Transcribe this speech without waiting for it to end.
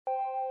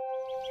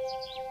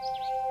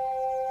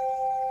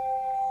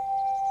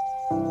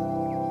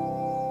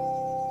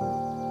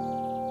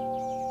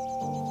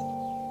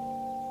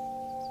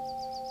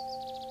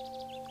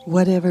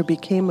"Whatever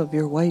became of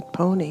your white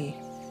pony?"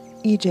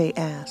 EJ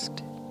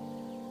asked.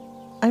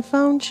 "I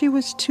found she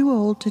was too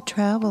old to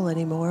travel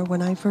anymore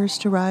when I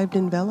first arrived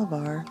in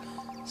Belivar,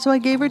 so I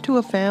gave her to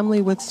a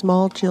family with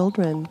small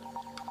children.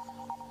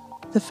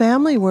 The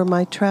family were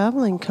my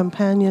traveling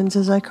companions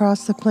as I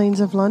crossed the plains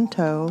of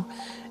Lunto,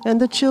 and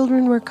the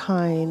children were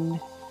kind.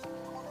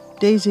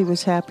 Daisy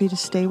was happy to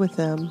stay with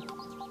them."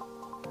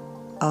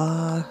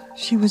 "Ah,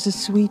 she was a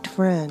sweet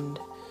friend.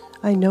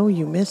 I know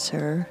you miss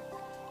her."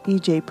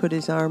 EJ put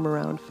his arm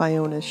around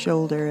Fiona's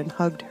shoulder and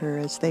hugged her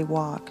as they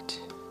walked.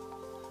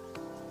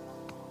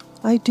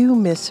 "I do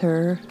miss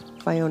her,"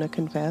 Fiona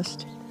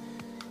confessed.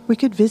 "We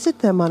could visit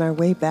them on our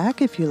way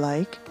back if you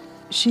like."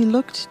 She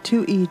looked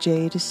to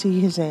EJ to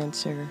see his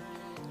answer.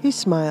 He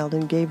smiled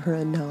and gave her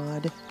a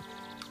nod.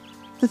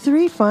 The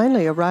three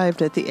finally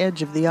arrived at the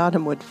edge of the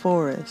autumnwood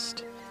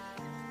forest.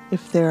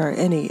 "If there are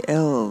any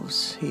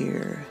elves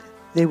here,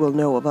 they will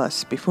know of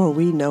us before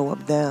we know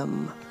of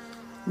them,"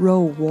 Ro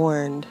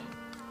warned.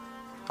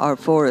 "Our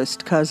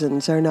forest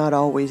cousins are not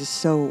always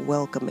so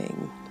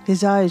welcoming."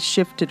 His eyes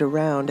shifted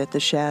around at the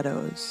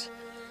shadows,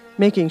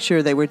 making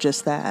sure they were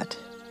just that,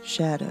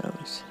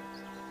 shadows.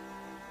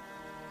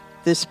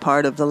 "This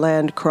part of the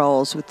land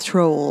crawls with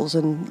trolls,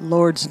 and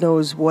Lord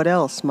knows what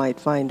else might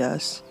find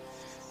us,"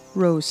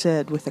 Ro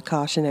said with a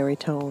cautionary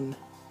tone.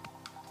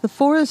 The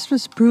forest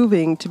was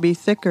proving to be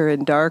thicker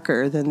and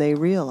darker than they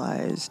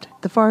realized.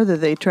 The farther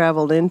they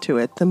traveled into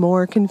it, the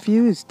more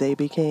confused they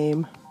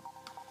became.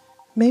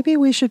 "Maybe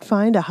we should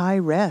find a high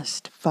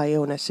rest,"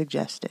 Fiona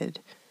suggested.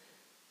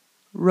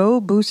 Ro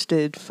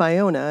boosted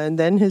Fiona and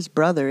then his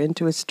brother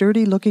into a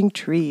sturdy-looking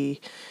tree,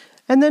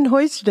 and then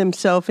hoisted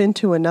himself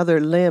into another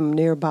limb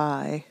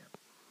nearby.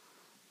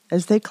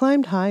 As they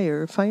climbed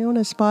higher,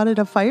 Fiona spotted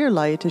a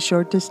firelight a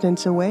short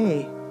distance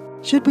away.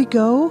 "Should we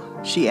go?"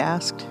 she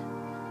asked.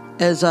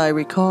 "As I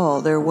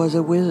recall, there was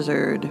a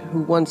wizard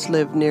who once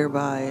lived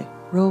nearby,"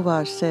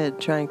 Rovash said,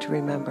 trying to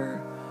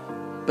remember.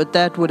 "But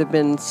that would have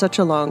been such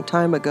a long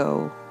time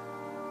ago.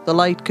 The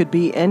light could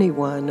be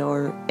anyone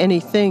or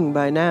anything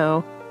by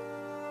now."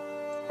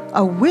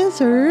 "A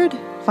wizard!"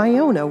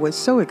 Fiona was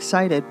so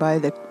excited by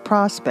the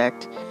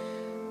prospect.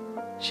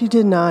 She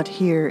did not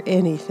hear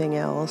anything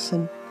else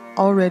and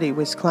already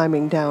was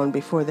climbing down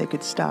before they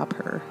could stop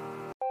her.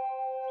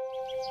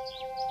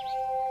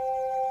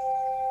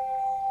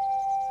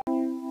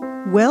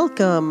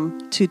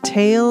 Welcome to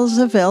Tales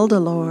of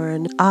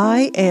Eldalorn.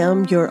 I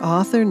am your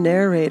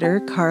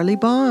author-narrator, Carly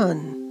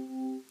Bond.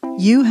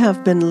 You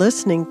have been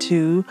listening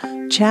to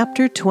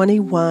Chapter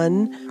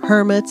 21,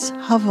 Hermit's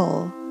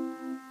Hovel.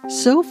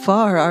 So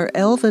far, our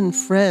elven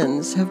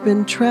friends have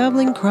been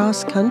traveling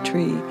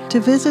cross-country to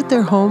visit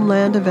their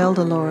homeland of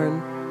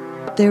Eldalorn.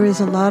 There is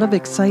a lot of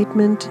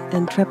excitement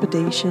and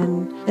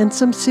trepidation, and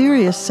some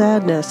serious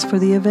sadness for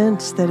the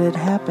events that had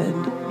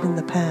happened in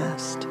the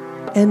past.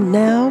 And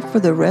now for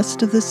the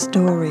rest of the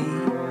story.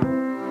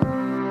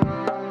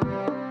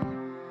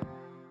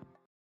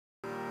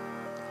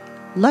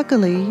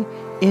 Luckily,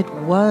 it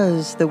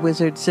was the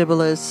wizard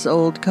Sibyllus'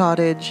 old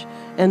cottage,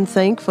 and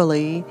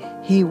thankfully,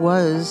 he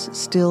was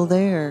still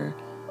there.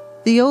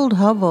 The old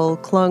hovel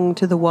clung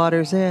to the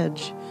water's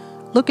edge,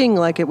 looking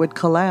like it would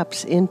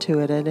collapse into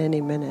it at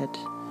any minute.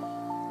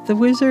 The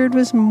wizard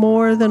was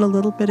more than a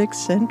little bit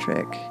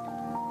eccentric.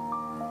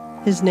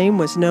 His name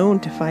was known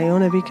to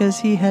Fiona because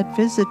he had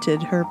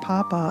visited her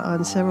papa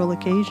on several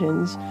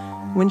occasions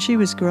when she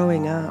was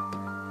growing up.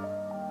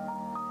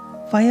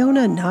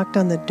 Fiona knocked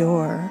on the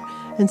door,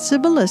 and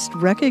Sibyllus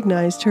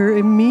recognized her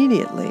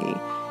immediately.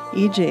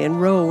 EJ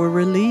and Ro were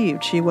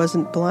relieved she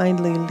wasn't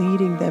blindly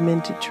leading them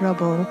into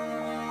trouble.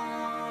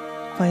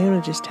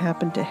 Fiona just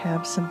happened to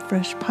have some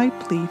fresh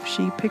pipe leaf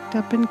she picked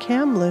up in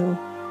Kamlu.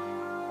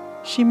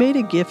 She made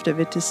a gift of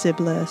it to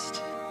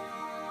Sibyllus.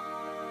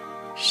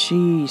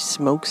 "She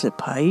smokes a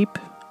pipe?"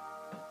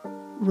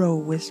 Ro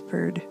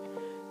whispered,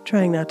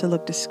 trying not to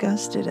look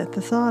disgusted at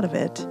the thought of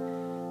it.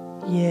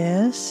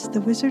 "Yes, the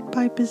wizard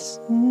pipe is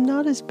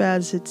not as bad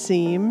as it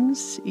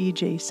seems."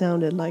 EJ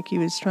sounded like he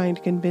was trying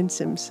to convince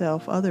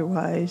himself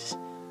otherwise.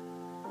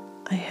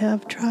 "I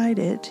have tried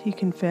it," he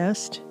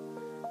confessed,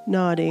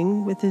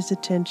 nodding with his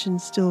attention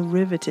still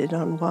riveted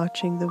on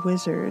watching the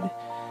wizard,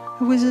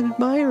 who was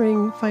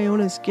admiring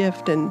Fiona's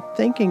gift and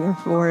thanking her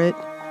for it.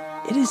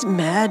 "It is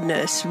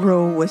madness."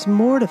 Ro was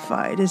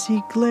mortified as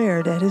he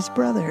glared at his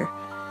brother.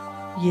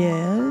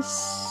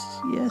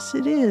 Yes,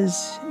 it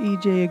is,"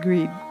 EJ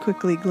agreed,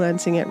 quickly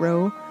glancing at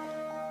Ro.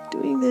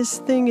 "Doing this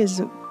thing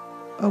is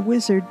a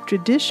wizard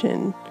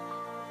tradition.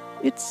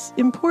 It's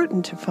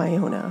important to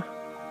Fiona."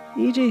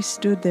 EJ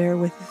stood there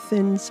with a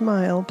thin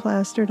smile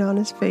plastered on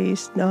his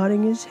face,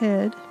 nodding his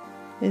head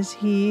as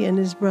he and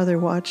his brother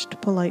watched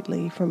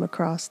politely from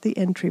across the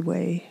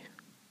entryway.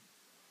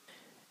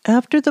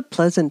 After the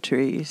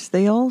pleasantries,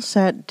 they all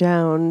sat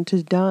down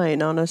to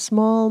dine on a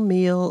small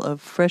meal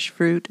of fresh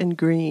fruit and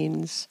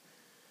greens.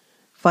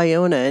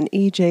 Fiona and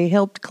EJ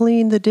helped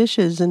clean the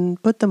dishes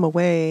and put them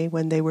away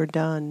when they were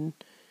done.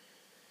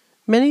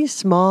 Many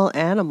small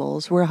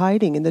animals were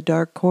hiding in the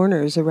dark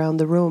corners around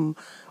the room,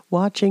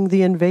 watching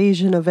the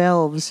invasion of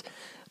elves,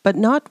 but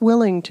not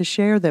willing to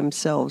share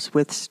themselves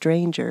with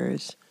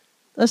strangers.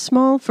 A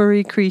small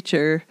furry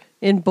creature,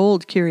 in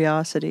bold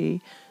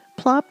curiosity,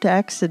 plopped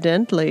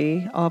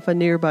accidentally off a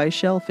nearby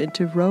shelf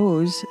into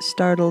Ro's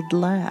startled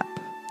lap.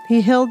 He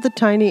held the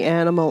tiny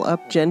animal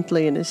up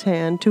gently in his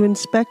hand to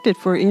inspect it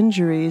for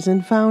injuries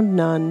and found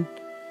none.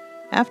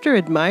 After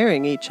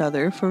admiring each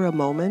other for a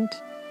moment,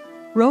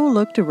 Ro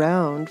looked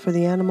around for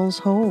the animal's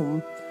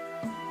home.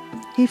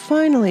 He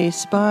finally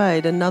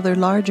spied another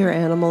larger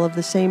animal of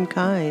the same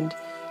kind,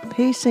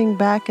 pacing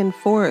back and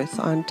forth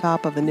on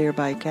top of a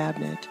nearby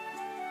cabinet.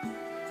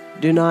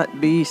 "Do not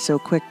be so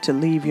quick to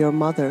leave your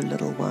mother,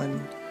 little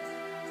one,"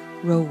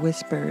 Ro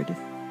whispered,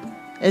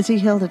 as he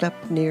held it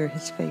up near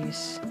his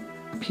face,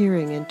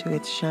 peering into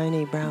its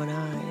shiny brown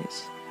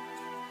eyes.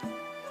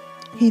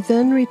 He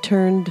then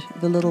returned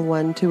the little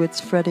one to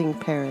its fretting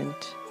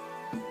parent.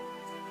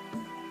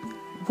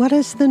 "What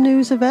is the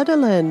news of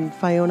Edelin?"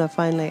 Fiona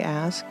finally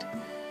asked,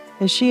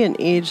 as she and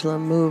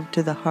Agelam moved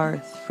to the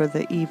hearth for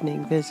the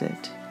evening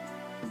visit.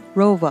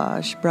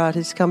 Rovash brought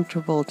his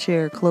comfortable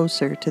chair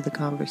closer to the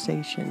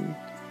conversation.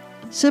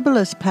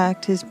 Sibyllus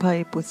packed his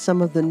pipe with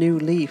some of the new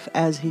leaf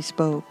as he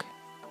spoke.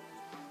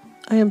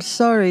 "I am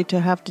sorry to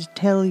have to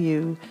tell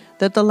you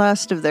that the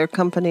last of their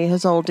company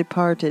has all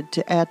departed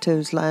to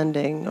Atto's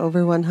Landing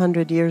over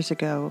 100 years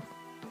ago."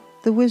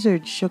 The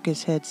wizard shook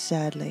his head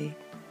sadly.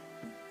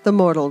 "The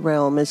mortal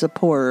realm is a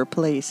poorer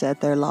place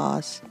at their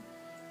loss.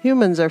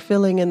 Humans are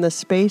filling in the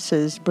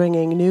spaces,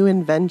 bringing new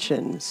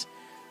inventions.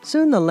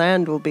 Soon the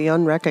land will be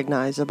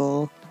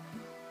unrecognizable."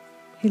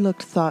 He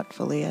looked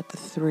thoughtfully at the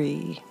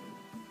three.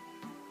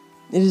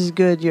 "It is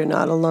good you're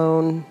not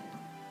alone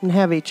and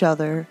have each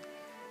other."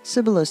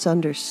 Sibyllus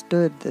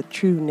understood the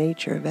true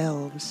nature of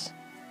elves.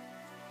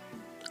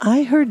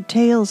 "I heard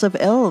tales of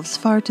elves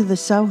far to the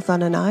south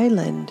on an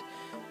island."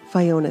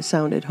 Fiona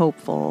sounded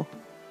hopeful.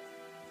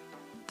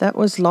 "That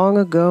was long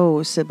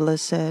ago,"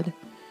 Sibyllus said,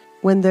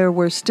 "when there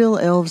were still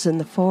elves in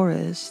the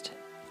forest.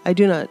 I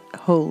do not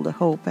hold a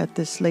hope at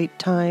this late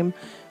time.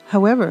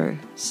 However,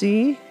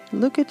 see,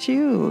 look at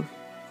you."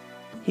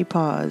 He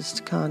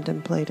paused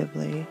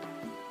contemplatively.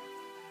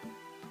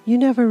 "You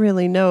never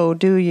really know,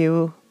 do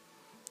you?"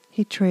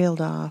 He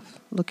trailed off,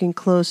 looking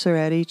closer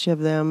at each of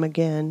them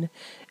again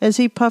as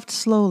he puffed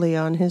slowly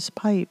on his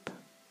pipe.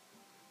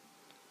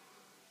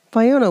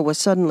 Fiona was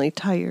suddenly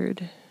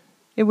tired.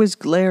 It was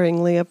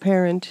glaringly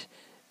apparent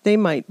they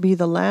might be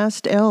the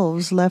last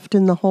elves left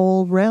in the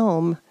whole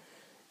realm.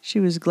 She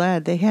was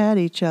glad they had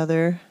each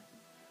other.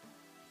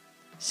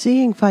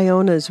 Seeing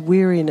Fiona's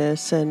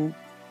weariness and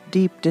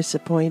deep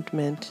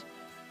disappointment,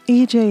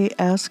 EJ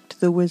asked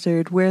the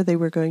wizard where they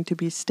were going to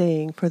be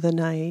staying for the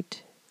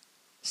night.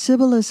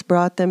 Sibyllus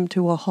brought them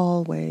to a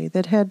hallway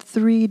that had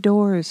 3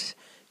 doors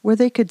where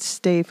they could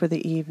stay for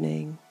the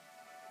evening.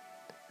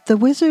 The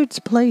wizard's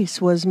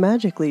place was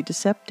magically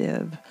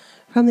deceptive.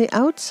 From the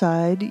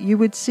outside, you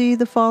would see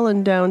the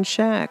fallen-down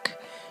shack,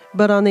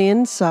 but on the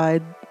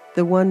inside,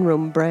 the one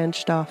room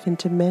branched off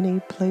into many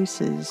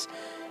places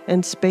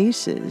and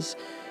spaces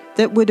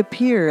that would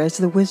appear as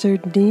the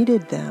wizard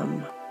needed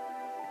them.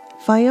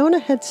 Fiona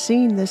had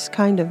seen this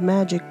kind of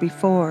magic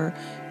before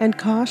and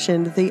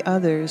cautioned the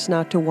others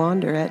not to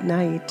wander at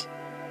night.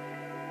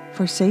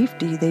 For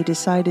safety, they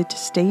decided to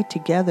stay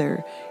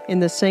together in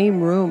the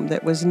same room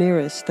that was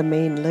nearest the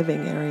main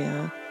living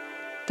area.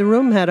 The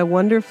room had a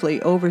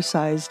wonderfully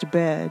oversized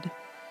bed.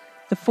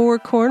 The 4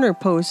 corner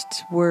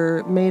posts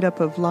were made up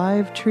of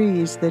live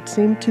trees that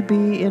seemed to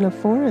be in a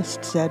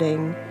forest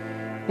setting.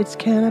 Its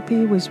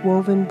canopy was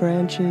woven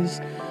branches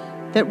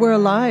that were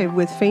alive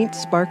with faint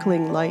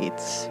sparkling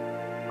lights.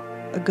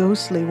 A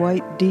ghostly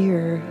white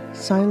deer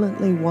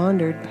silently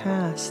wandered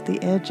past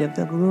the edge of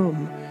the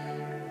room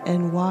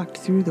and walked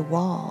through the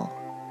wall.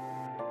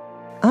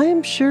 "I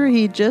am sure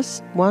he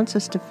just wants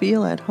us to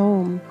feel at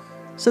home,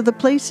 so the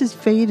place is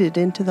faded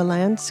into the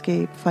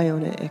landscape,"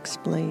 Fiona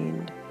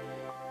explained.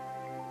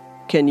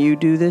 "Can you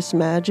do this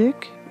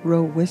magic?"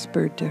 Ro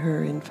whispered to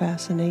her in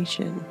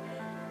fascination.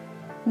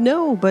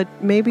 "No, but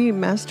maybe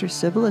Master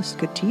Sibyllus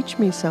could teach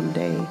me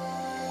someday."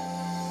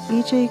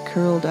 EJ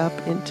curled up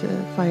into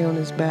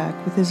Fiona's back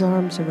with his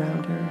arms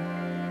around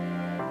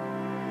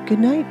her. "Good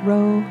night,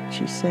 Ro,"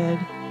 she said,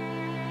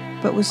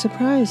 but was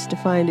surprised to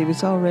find he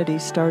was already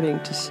starting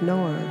to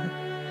snore.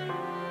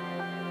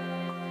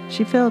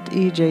 She felt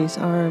EJ's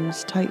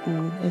arms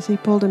tighten as he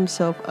pulled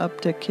himself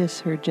up to kiss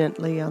her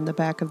gently on the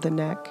back of the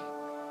neck.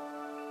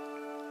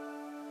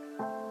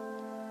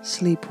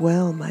 "Sleep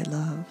well, my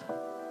love,"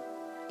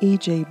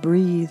 EJ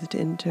breathed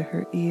into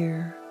her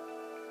ear.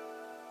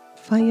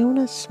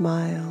 Fiona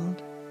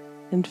smiled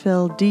and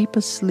fell deep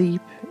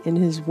asleep in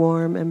his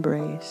warm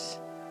embrace.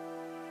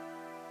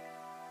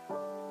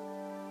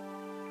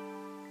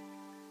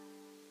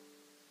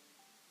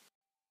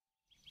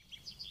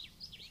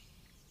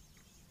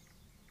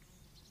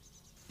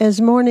 As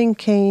morning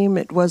came,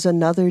 it was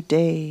another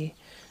day.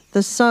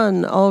 The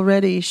sun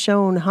already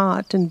shone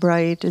hot and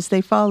bright as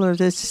they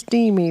followed a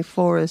steamy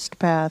forest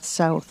path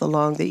south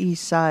along the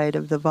east side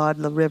of the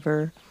Vodla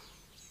River.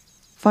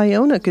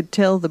 Fiona could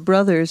tell the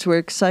brothers were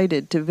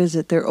excited to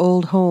visit their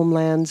old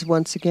homelands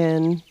once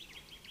again.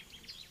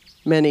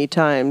 Many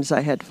times I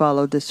had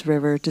followed this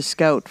river to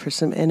scout for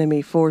some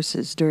enemy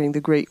forces during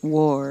the Great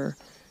War.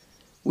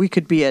 We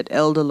could be at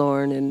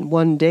Eldalorn in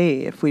one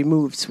day if we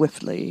moved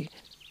swiftly.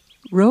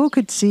 Ro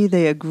could see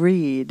they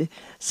agreed,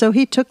 so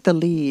he took the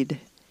lead.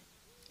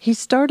 He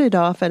started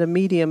off at a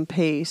medium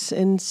pace,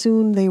 and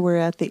soon they were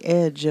at the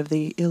edge of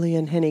the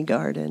Ilian Henny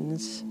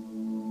Gardens.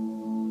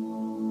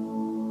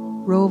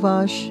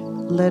 Rovash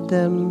led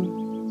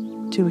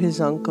them to his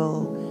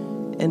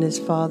uncle and his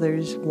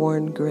father's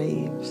worn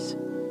graves.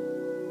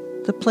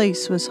 The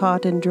place was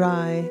hot and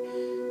dry,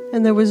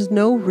 and there was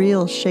no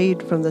real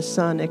shade from the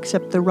sun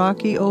except the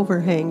rocky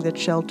overhang that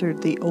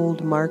sheltered the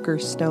old marker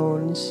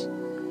stones.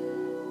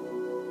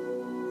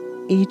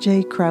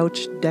 EJ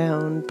crouched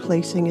down,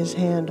 placing his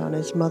hand on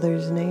his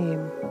mother's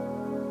name.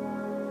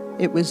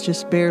 It was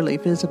just barely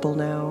visible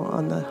now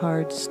on the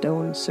hard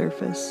stone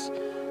surface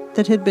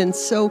that had been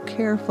so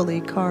carefully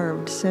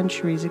carved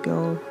centuries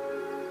ago.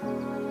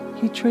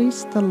 He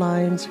traced the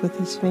lines with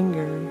his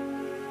finger,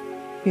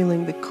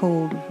 feeling the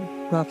cold,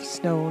 rough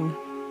stone.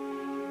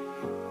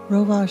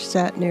 Rovash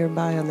sat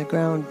nearby on the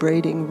ground,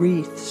 braiding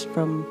wreaths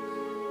from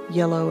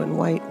yellow and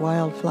white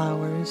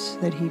wildflowers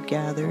that he'd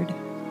gathered.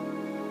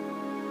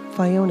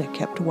 Fiona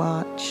kept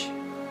watch.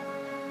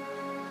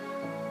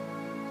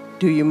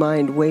 "Do you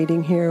mind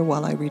waiting here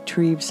while I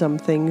retrieve some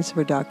things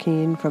for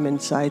Dakin from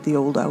inside the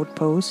old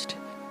outpost?"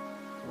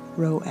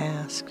 Ro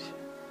asked,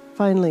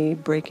 finally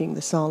breaking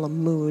the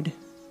solemn mood.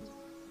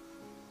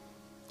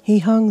 He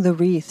hung the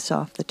wreaths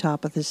off the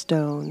top of the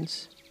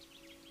stones.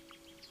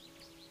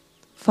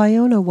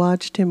 Fiona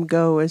watched him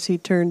go as he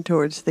turned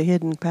towards the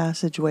hidden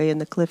passageway in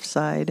the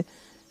cliffside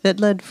that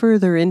led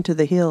further into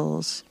the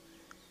hills.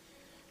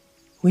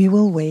 "We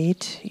will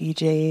wait,"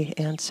 EJ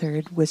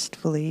answered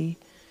wistfully,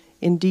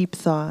 in deep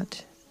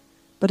thought,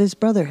 but his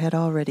brother had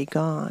already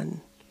gone.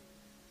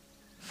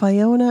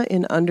 Fiona,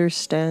 in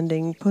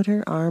understanding, put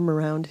her arm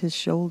around his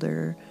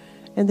shoulder,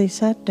 and they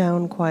sat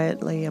down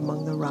quietly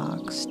among the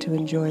rocks to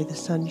enjoy the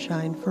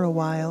sunshine for a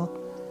while.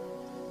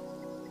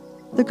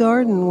 The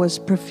garden was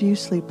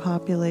profusely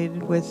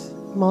populated with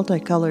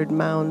multicolored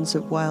mounds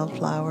of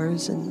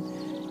wildflowers and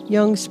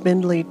young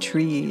spindly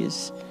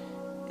trees.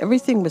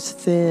 Everything was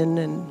thin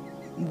and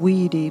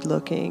weedy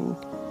looking.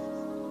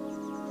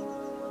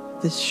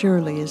 "This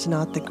surely is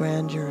not the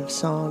grandeur of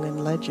song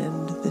and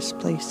legend this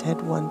place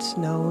had once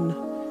known,"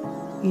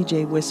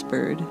 EJ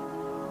whispered,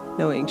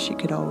 knowing she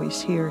could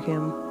always hear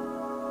him.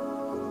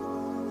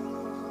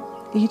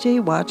 EJ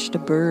watched a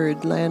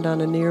bird land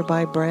on a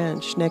nearby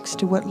branch next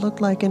to what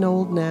looked like an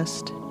old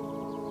nest.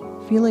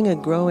 Feeling a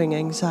growing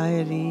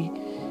anxiety,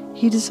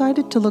 he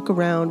decided to look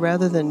around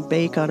rather than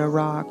bake on a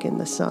rock in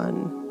the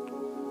sun.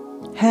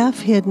 Half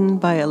hidden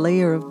by a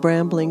layer of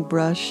brambling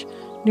brush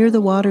near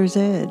the water's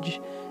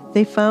edge,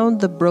 they found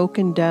the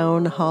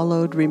broken-down,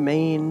 hollowed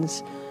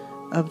remains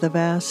of the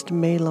vast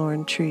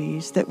Malorn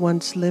trees that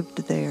once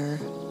lived there.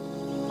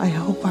 "I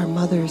hope our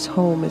mother's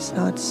home has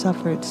not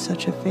suffered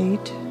such a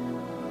fate,"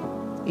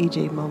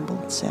 EJ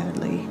mumbled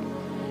sadly,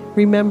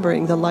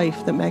 remembering the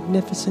life the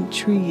magnificent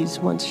trees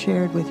once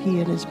shared with he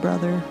and his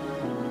brother.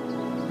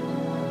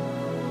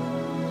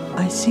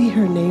 "I see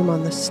her name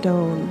on the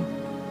stone,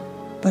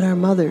 but our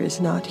mother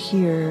is not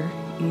here,"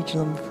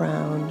 Ejlum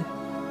frowned.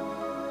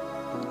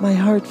 "My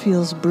heart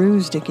feels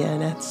bruised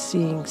again at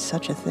seeing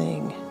such a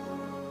thing."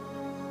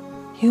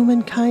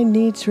 "Humankind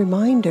needs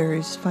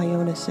reminders,"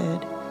 Fiona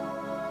said.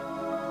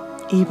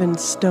 "Even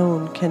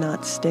stone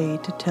cannot stay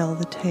to tell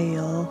the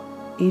tale."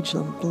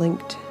 Ejlum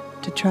blinked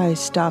to try to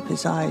stop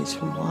his eyes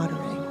from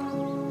watering.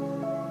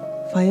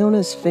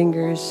 Fiona's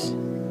fingers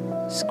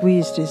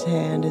squeezed his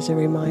hand as a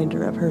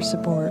reminder of her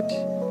support.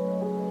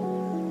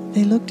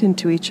 They looked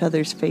into each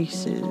other's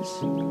faces.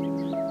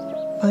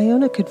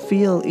 Fiona could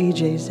feel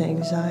EJ's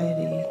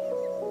anxiety.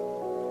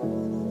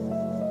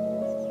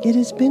 "It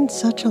has been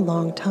such a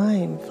long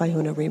time,"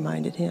 Fiona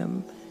reminded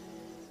him.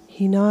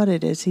 He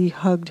nodded as he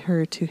hugged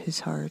her to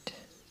his heart.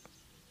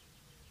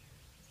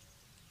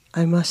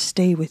 "I must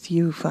stay with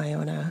you,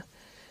 Fiona,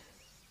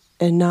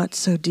 and not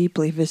so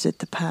deeply visit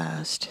the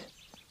past,"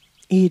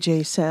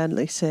 EJ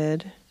sadly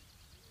said.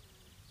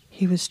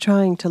 He was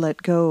trying to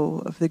let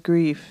go of the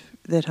grief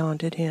that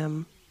haunted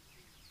him.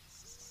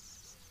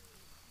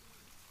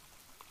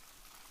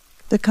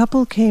 The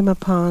couple came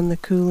upon the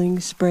cooling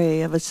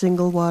spray of a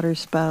single water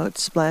spout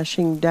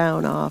splashing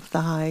down off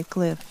the high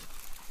cliff.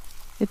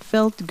 It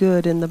felt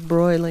good in the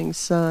broiling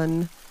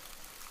sun.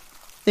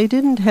 They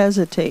didn't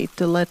hesitate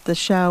to let the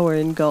shower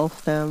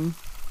engulf them.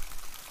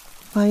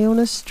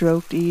 Fiona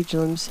stroked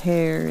Ejlum's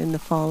hair in the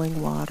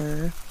falling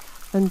water,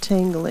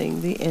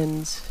 untangling the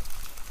ends.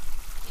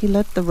 He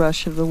let the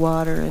rush of the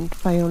water and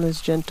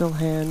Fiona's gentle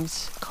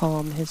hands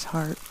calm his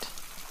heart.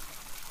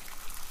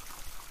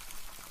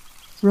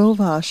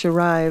 Rovash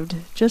arrived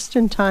just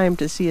in time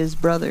to see his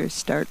brother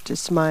start to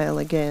smile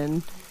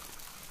again.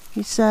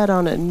 He sat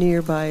on a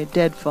nearby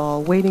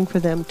deadfall, waiting for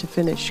them to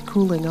finish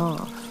cooling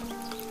off.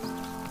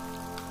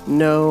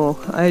 "No,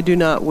 I do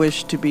not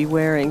wish to be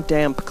wearing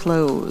damp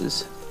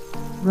clothes."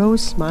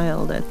 Rose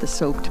smiled at the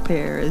soaked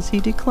pair as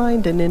he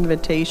declined an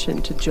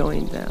invitation to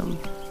join them.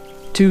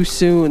 "Too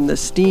soon the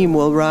steam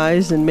will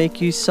rise and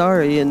make you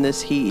sorry in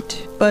this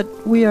heat, but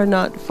we are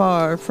not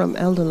far from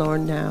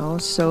Eldalorn now,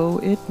 so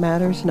it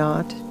matters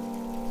not."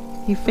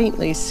 He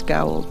faintly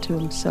scowled to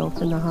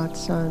himself in the hot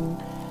sun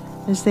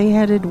as they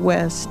headed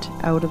west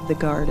out of the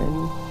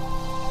garden.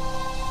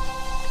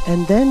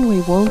 "And then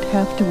we won't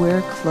have to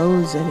wear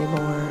clothes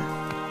anymore."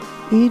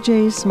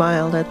 EJ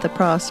smiled at the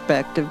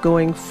prospect of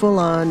going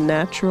full-on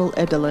natural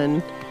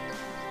Edelin.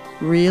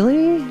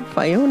 "Really?"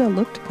 Fiona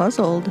looked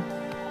puzzled.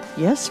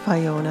 "Yes,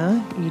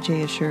 Fiona,"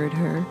 EJ assured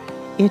her.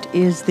 "It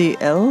is the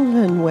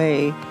elven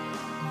way."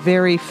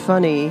 "Very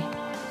funny."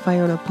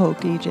 Fiona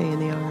poked EJ in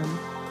the arm.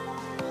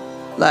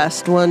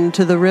 "Last one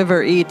to the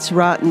river eats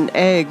rotten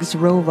eggs,"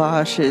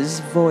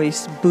 Rovash's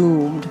voice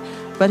boomed,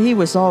 but he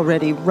was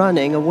already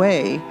running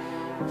away.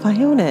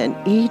 Fiona and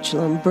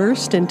Aeglin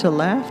burst into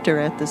laughter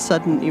at the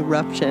sudden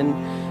eruption.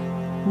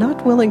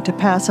 Not willing to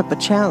pass up a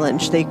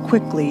challenge, they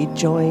quickly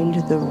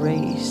joined the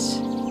race.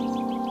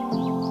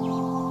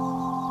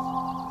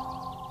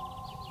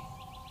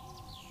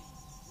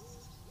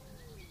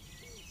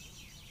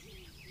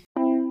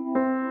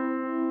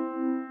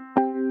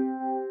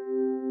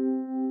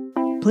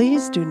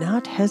 Please do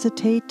not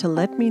hesitate to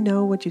let me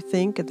know what you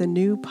think of the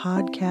new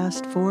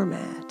podcast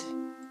format.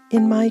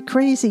 In my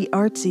crazy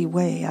artsy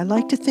way, I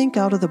like to think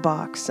out of the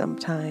box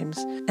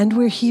sometimes, and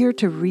we're here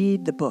to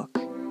read the book,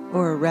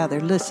 or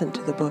rather listen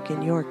to the book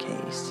in your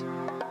case.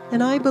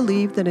 And I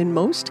believe that in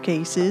most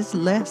cases,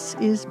 less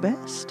is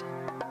best.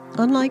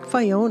 Unlike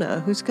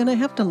Fiona, who's going to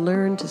have to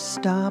learn to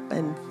stop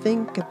and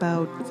think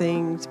about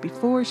things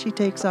before she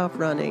takes off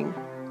running.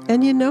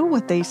 And you know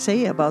what they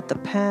say about the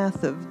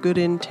path of good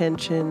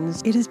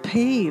intentions. It is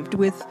paved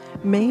with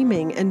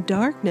maiming and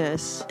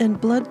darkness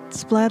and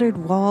blood-splattered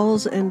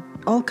walls and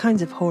all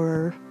kinds of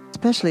horror,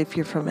 especially if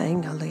you're from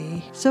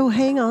Angali. So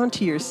hang on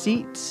to your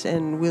seats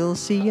and we'll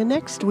see you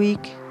next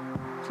week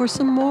for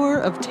some more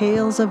of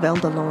Tales of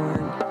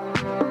Eldalorn.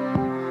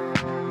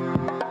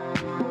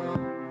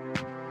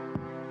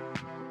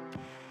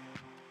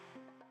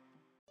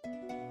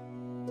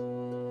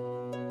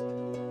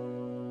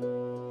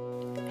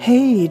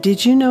 Hey,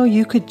 did you know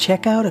you could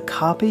check out a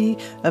copy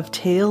of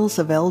Tales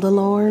of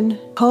Eldalorn?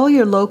 Call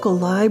your local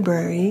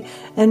library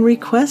and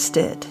request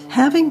it.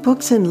 Having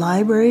books in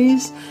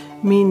libraries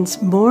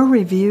means more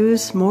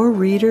reviews, more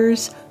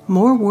readers,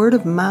 more word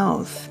of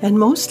mouth. And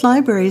most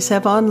libraries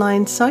have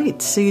online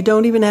sites, so you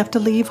don't even have to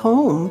leave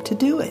home to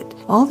do it.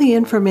 All the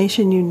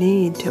information you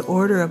need to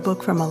order a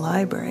book from a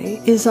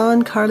library is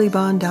on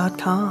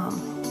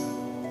carlybon.com.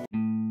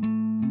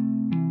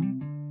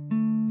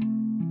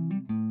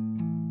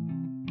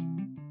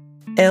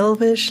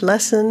 Elvish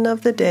Lesson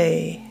of the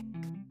Day.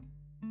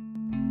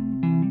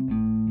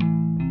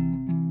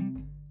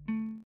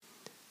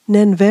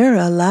 Nen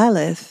vera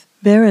lalith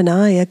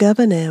veranai a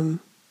governem.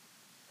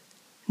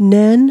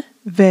 Nen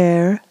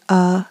ver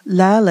a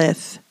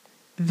lalith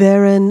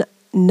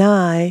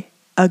veranai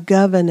a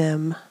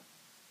governem.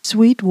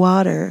 Sweet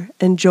water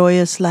and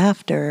joyous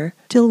laughter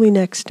till we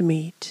next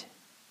meet.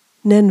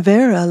 Nen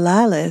vera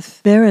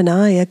lalith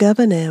veranai a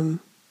governem.